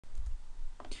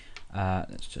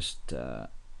Let's just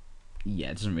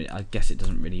yeah, it doesn't really, I guess it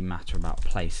doesn't really matter about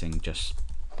placing just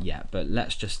yet, but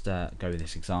let's just go with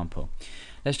this example.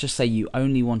 Let's just say you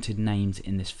only wanted names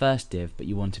in this first div, but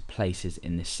you wanted places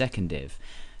in this second div.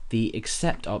 The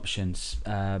accept options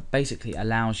basically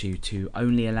allows you to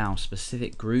only allow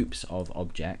specific groups of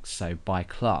objects, so by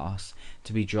class,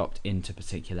 to be dropped into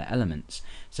particular elements.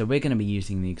 So we're going to be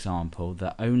using the example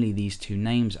that only these two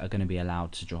names are going to be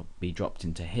allowed to be dropped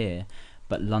into here,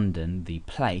 but London, the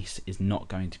place, is not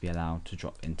going to be allowed to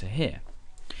drop into here.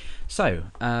 So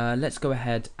let's go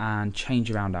ahead and change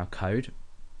around our code.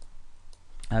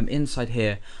 Inside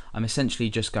here, I'm essentially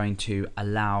just going to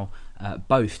allow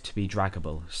both to be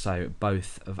draggable, so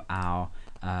both of our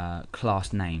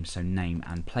class names, so name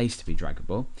and place, to be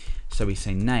draggable. So we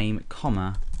say name,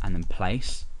 comma, and then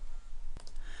place.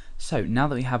 So now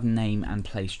that we have name and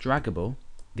place draggable,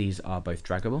 these are both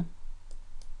draggable.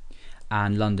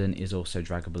 And London is also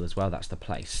draggable as well, that's the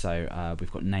place. So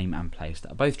we've got name and place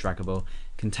that are both draggable.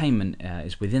 Containment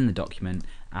is within the document,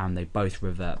 and they both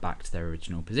revert back to their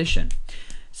original position.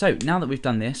 So now that we've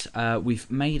done this, we've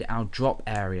made our drop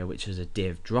area, which is a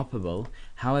div, droppable.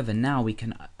 However, now we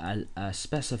can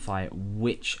specify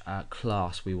which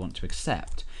class we want to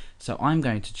accept. So I'm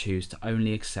going to choose to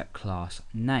only accept class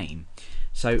name.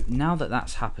 So now that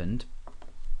that's happened,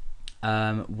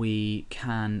 we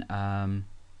can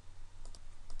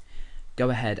go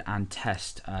ahead and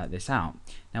test this out.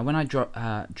 Now when I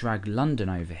drag London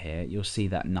over here, you'll see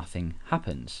that nothing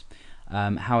happens.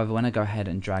 However, when I go ahead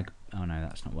and drag, oh no,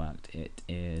 that's not worked, it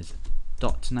is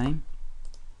dot name.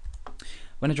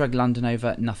 When I drag London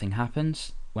over, nothing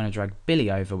happens. When I drag Billy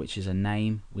over, which is a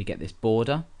name, we get this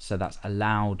border, so that's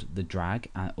allowed the drag,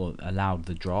 or allowed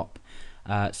the drop.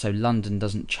 So London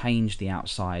doesn't change the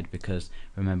outside because,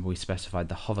 remember, we specified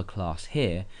the hover class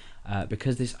here.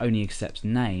 Because this only accepts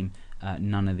name,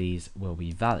 none of these will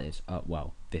be valid.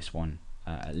 Well, this one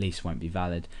at least won't be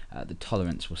valid. The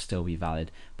tolerance will still be valid,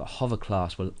 but hover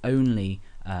class will only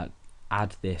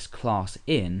add this class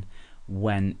in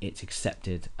when it's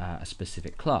accepted a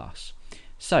specific class.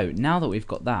 So now that we've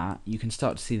got that, you can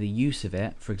start to see the use of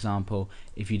it. For example,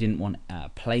 if you didn't want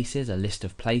places, a list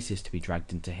of places to be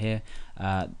dragged into here,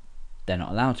 they're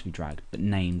not allowed to be dragged, but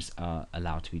names are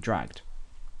allowed to be dragged.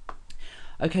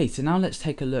 Okay, so now let's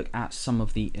take a look at some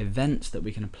of the events that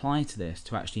we can apply to this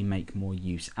to actually make more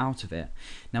use out of it.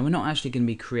 Now, we're not actually going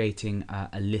to be creating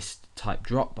a list type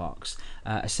Dropbox.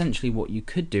 Essentially what you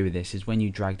could do with this is when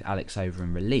you dragged Alex over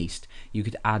and released, you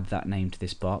could add that name to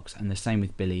this box, and the same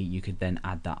with Billy, you could then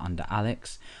add that under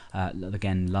Alex.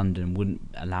 Again, London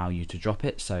wouldn't allow you to drop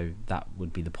it, so that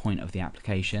would be the point of the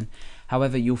application.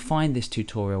 However, you'll find this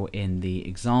tutorial in the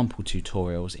example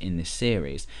tutorials in this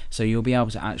series, so you'll be able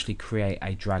to actually create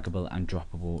a draggable and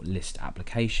droppable list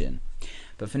application.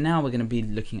 But for now, we're going to be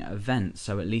looking at events,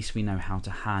 so at least we know how to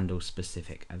handle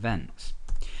specific events.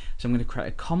 So I'm going to create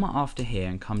a comma after here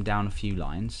and come down a few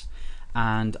lines,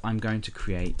 and I'm going to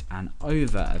create an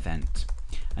over event,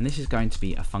 and this is going to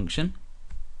be a function.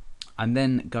 I'm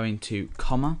then going to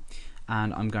comma,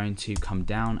 and I'm going to come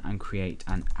down and create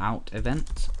an out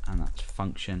event, and that's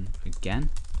function again.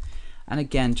 And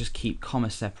again, just keep comma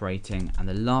separating, and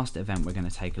the last event we're going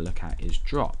to take a look at is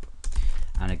drop.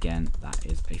 And again, that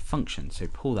is a function. So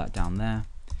pull that down there,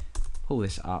 pull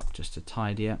this up just to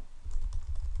tidy it,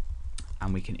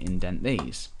 and we can indent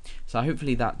these. So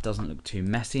hopefully that doesn't look too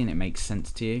messy and it makes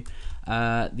sense to you.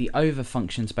 The over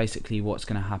function is basically what's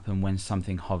going to happen when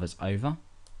something hovers over.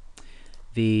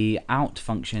 The out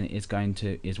function is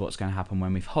what's going to happen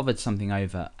when we've hovered something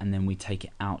over and then we take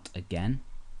it out again.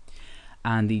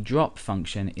 And the drop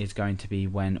function is going to be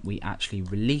when we actually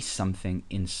release something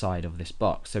inside of this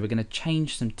box. So we're going to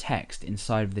change some text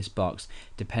inside of this box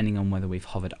depending on whether we've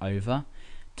hovered over,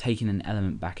 taken an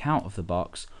element back out of the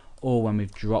box, or when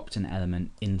we've dropped an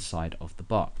element inside of the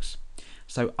box.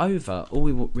 So over, all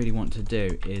we really want to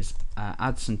do is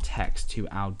add some text to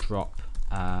our drop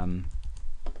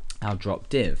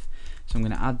div. So I'm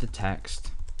going to add the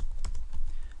text,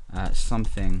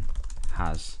 something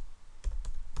has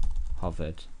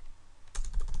hovered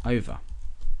over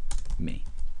me.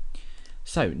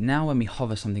 So now when we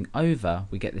hover something over,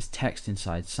 we get this text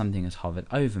inside, something has hovered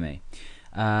over me.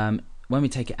 When we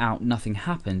take it out, nothing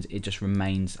happens, it just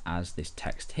remains as this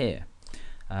text here.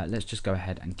 Let's just go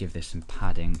ahead and give this some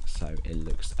padding so it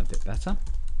looks a bit better.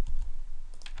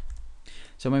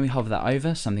 So when we hover that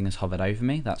over, something has hovered over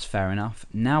me, that's fair enough.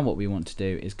 Now what we want to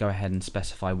do is go ahead and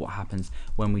specify what happens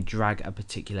when we drag a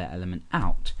particular element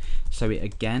out. So we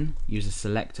again use a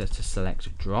selector to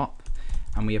select drop,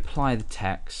 and we apply the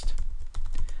text,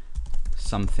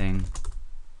 something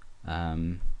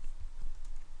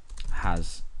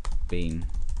has been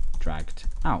dragged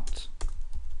out.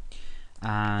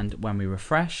 And when we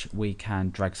refresh, we can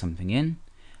drag something in.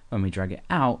 When we drag it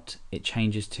out, it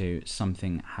changes to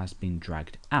something has been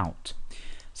dragged out.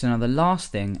 So now the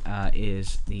last thing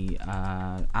is the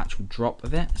actual drop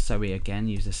of it. So we again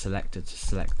use the selector to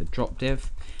select the drop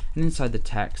div, and inside the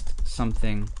text,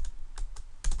 something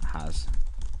has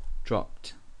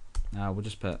dropped. We'll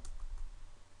just put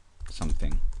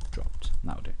something dropped.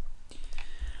 That'll do.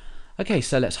 Okay,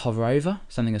 so let's hover over.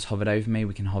 Something has hovered over me.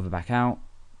 We can hover back out,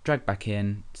 drag back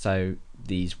in. So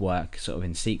these work sort of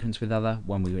in sequence with other.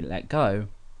 When we let go,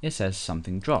 it says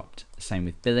something dropped. Same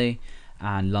with Billy,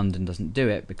 and London doesn't do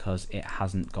it because it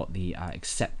hasn't got the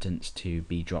acceptance to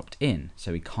be dropped in.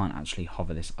 So we can't actually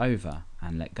hover this over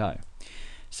and let go.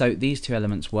 So these two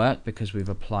elements work because we've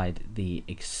applied the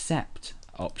accept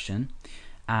option,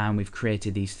 and we've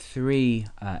created these three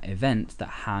events that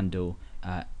handle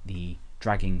the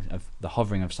dragging of the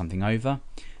hovering of something over,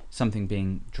 something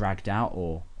being dragged out,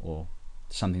 or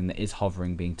something that is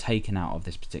hovering being taken out of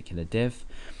this particular div,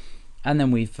 and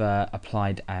then we've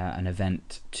applied an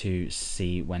event to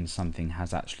see when something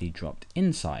has actually dropped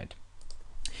inside.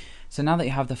 So now that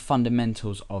you have the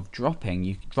fundamentals of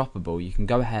Droppable, you can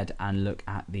go ahead and look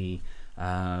at the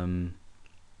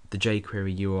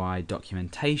jQuery UI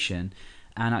documentation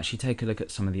and actually take a look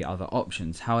at some of the other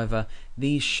options. However,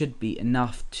 these should be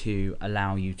enough to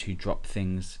allow you to drop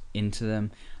things into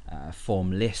them,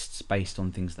 form lists based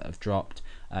on things that have dropped,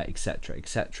 etc.,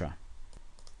 etc.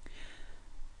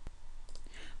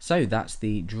 So that's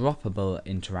the droppable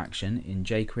interaction in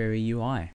jQuery UI.